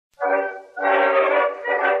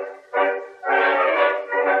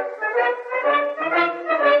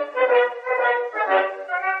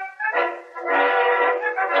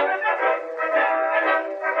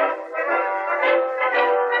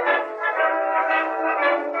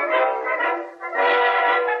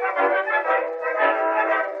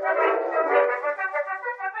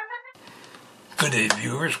Good day,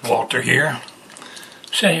 viewers. Walter here.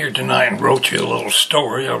 Sat here tonight and wrote you a little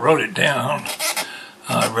story. I wrote it down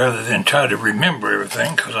rather than try to remember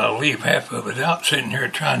everything, because I'll leave half of it out sitting here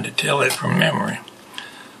trying to tell it from memory.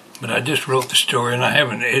 But I just wrote the story and I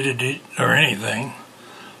haven't edited it or anything,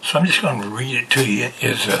 so I'm just going to read it to you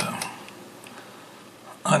as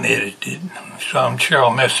unedited. So I'm sure I'll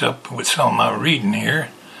mess up with some of my reading here,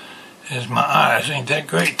 as my eyes ain't that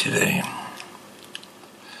great today.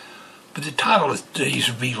 But the title of today's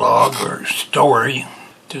vlog, or story,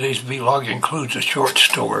 today's vlog includes a short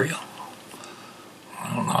story.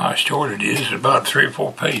 I don't know how short it is, it's about 3 or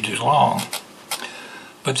 4 pages long.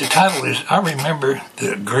 But the title is, I Remember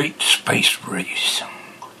the Great Space Race.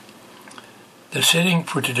 The setting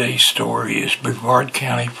for today's story is Brevard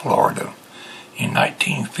County, Florida. In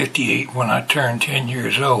 1958, when I turned 10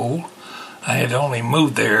 years old, I had only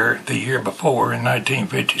moved there the year before in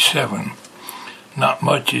 1957. Not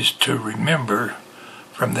much is to remember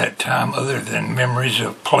from that time other than memories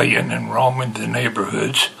of playing and roaming the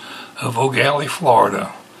neighborhoods of Eau Gallie,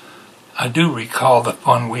 Florida. I do recall the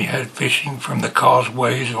fun we had fishing from the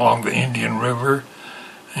causeways along the Indian River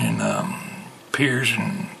and piers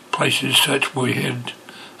and places such. We had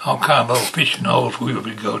all kind of little fishing holes we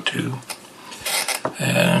would go to.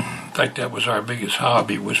 And in fact, that was our biggest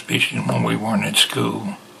hobby, was fishing when we weren't in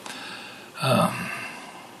school.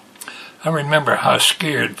 I remember how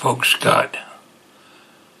scared folks got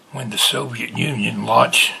when the Soviet Union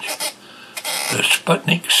launched the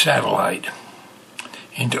Sputnik satellite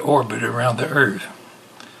into orbit around the Earth,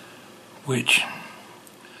 which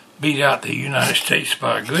beat out the United States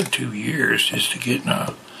by a good 2 years just to get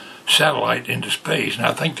a satellite into space. And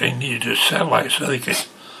I think they needed a satellite so they could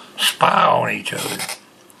spy on each other.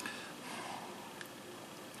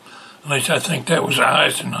 At least I think that was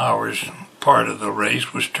Eisenhower's part of the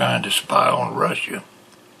race, was trying to spy on Russia.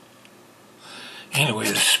 Anyway,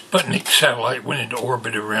 the Sputnik satellite went into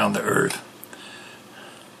orbit around the Earth.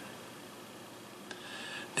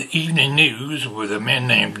 The evening news, with a man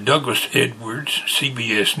named Douglas Edwards,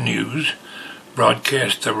 CBS News,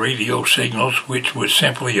 broadcast the radio signals, which was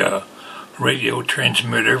simply a radio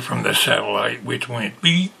transmitter from the satellite, which went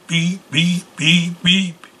beep, beep, beep, beep,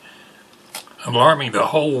 beep, alarming the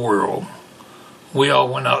whole world. We all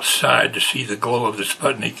went outside to see the glow of the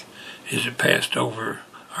Sputnik as it passed over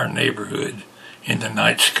our neighborhood in the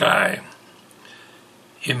night sky.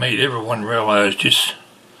 It made everyone realize just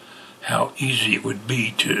how easy it would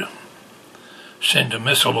be to send a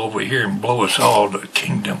missile over here and blow us all to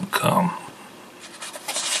kingdom come.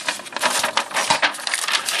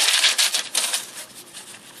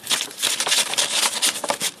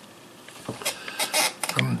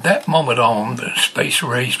 From that moment on, the space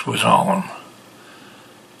race was on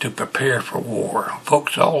to prepare for war.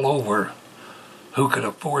 Folks all over who could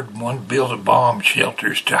afford one built bomb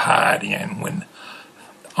shelters to hide in when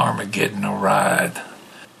Armageddon arrived.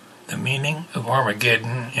 The meaning of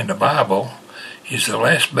Armageddon in the Bible is the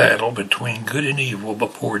last battle between good and evil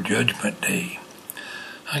before Judgment Day.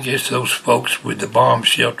 I guess those folks with the bomb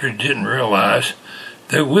shelters didn't realize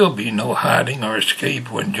there will be no hiding or escape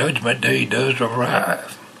when Judgment Day does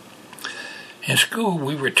arrive. In school,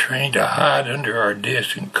 we were trained to hide under our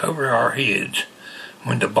desks and cover our heads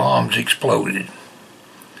when the bombs exploded.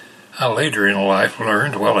 I later in life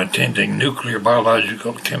learned, while attending nuclear,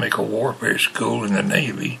 biological, and chemical warfare school in the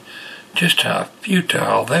Navy, just how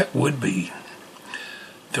futile that would be.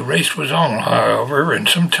 The race was on, however, and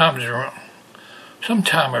sometime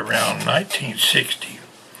around 1960,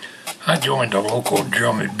 I joined a local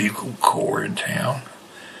drum and bugle corps in town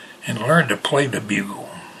and learned to play the bugle,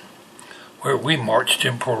 where we marched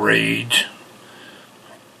in parades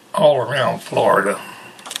all around Florida.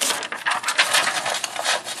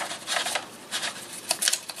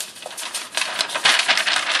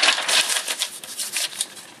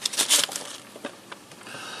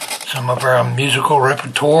 Some of our musical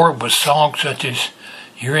repertoire was songs such as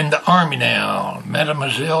You're in the Army Now,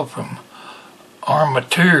 Mademoiselle from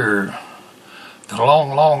Armateur, The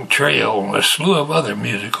Long, Long Trail, and a slew of other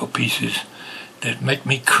musical pieces that make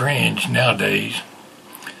me cringe nowadays.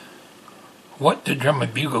 What the Drum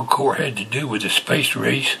and Bugle Corps had to do with the space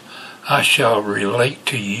race, I shall relate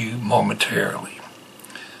to you momentarily.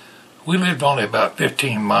 We lived only about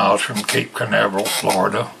 15 miles from Cape Canaveral,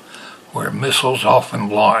 Florida, where missiles often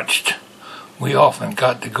launched. We often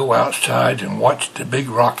got to go outside and watch the big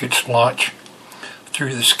rockets launch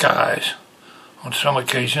through the skies. On some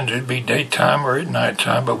occasions it'd be daytime or at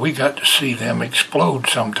nighttime, but we got to see them explode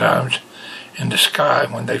sometimes in the sky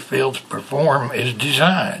when they failed to perform as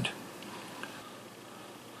designed.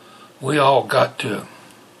 We all got to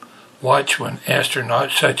watch when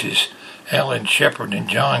astronauts such as Alan Shepard and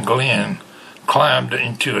John Glenn climbed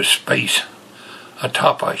into a space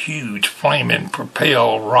atop a huge flaming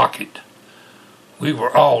propelled rocket. We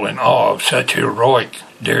were all in awe of such heroic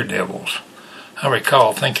daredevils. I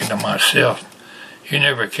recall thinking to myself, you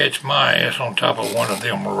never catch my ass on top of one of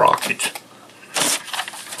them rockets.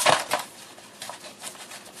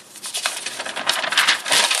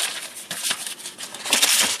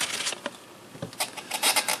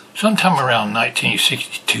 Sometime around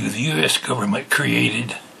 1962, the U.S. government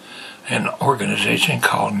created an organization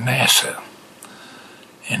called NASA,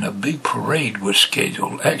 and a big parade was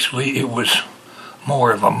scheduled. Actually, it was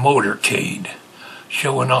more of a motorcade,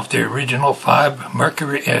 showing off the original 5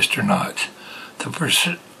 Mercury astronauts.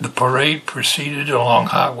 The parade proceeded along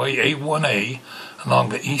Highway A1A along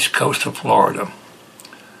the east coast of Florida.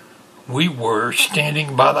 We were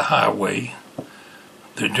standing by the highway,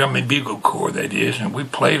 the drum and bugle corps that is, and we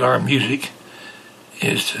played our music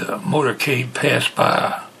as the motorcade passed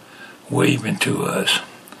by, waving to us.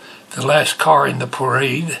 The last car in the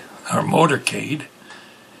parade, our motorcade,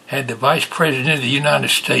 had the Vice President of the United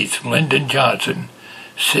States, Lyndon Johnson,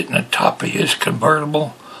 sitting atop of his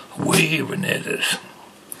convertible, waving at us.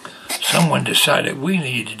 Someone decided we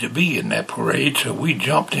needed to be in that parade, so we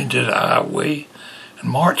jumped into the highway and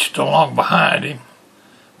marched along behind him,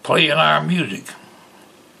 playing our music.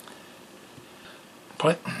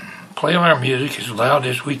 Playing our music as loud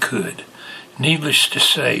as we could. Needless to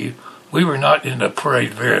say, we were not in the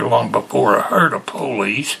parade very long before a herd of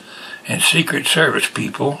police and Secret Service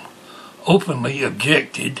people openly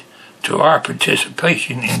objected to our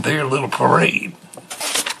participation in their little parade.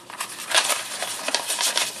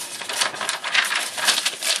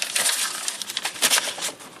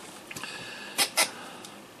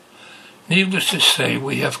 Needless to say,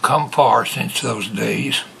 we have come far since those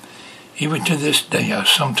days. Even to this day, I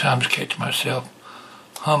sometimes catch myself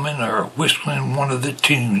humming or whistling one of the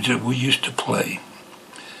tunes that we used to play,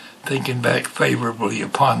 thinking back favorably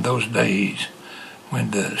upon those days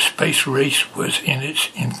when the space race was in its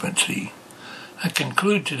infancy. I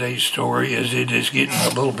conclude today's story as it is getting a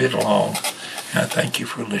little bit long, and I thank you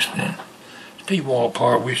for listening. Steve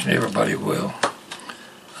Pwalpar wishing everybody well.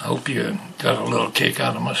 I hope you got a little kick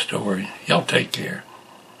out of my story. Y'all take care.